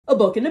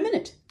book in a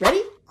minute.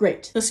 Ready?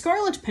 Great. The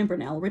Scarlet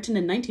Pimpernel, written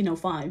in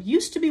 1905,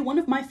 used to be one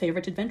of my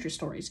favorite adventure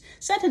stories.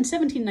 Set in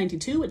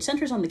 1792, it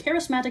centers on the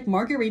charismatic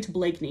Marguerite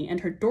Blakeney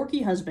and her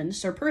dorky husband,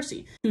 Sir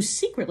Percy, who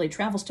secretly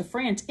travels to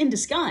France in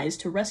disguise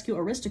to rescue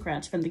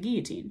aristocrats from the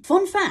guillotine.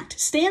 Fun fact,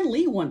 Stan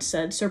Lee once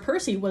said Sir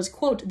Percy was,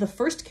 quote, the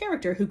first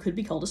character who could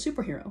be called a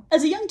superhero.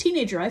 As a young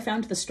teenager, I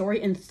found the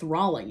story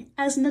enthralling.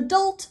 As an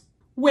adult,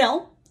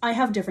 well, I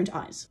have different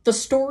eyes. The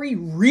story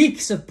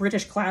reeks of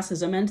British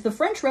classism, and the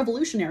French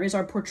revolutionaries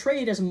are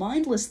portrayed as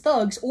mindless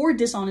thugs or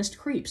dishonest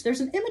creeps. There's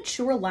an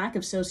immature lack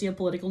of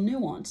socio-political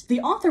nuance. The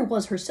author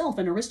was herself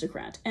an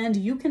aristocrat, and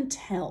you can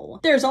tell.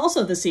 There's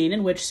also the scene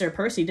in which Sir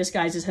Percy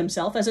disguises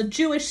himself as a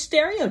Jewish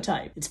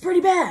stereotype. It's pretty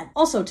bad.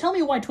 Also, tell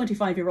me why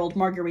 25-year-old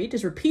Marguerite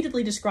is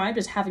repeatedly described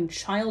as having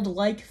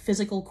childlike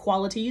physical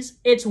qualities.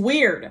 It's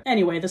weird.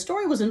 Anyway, the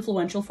story was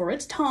influential for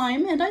its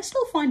time, and I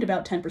still find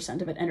about 10%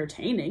 of it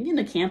entertaining in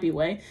a campy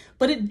way,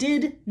 but it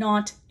did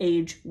not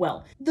age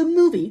well. The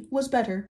movie was better.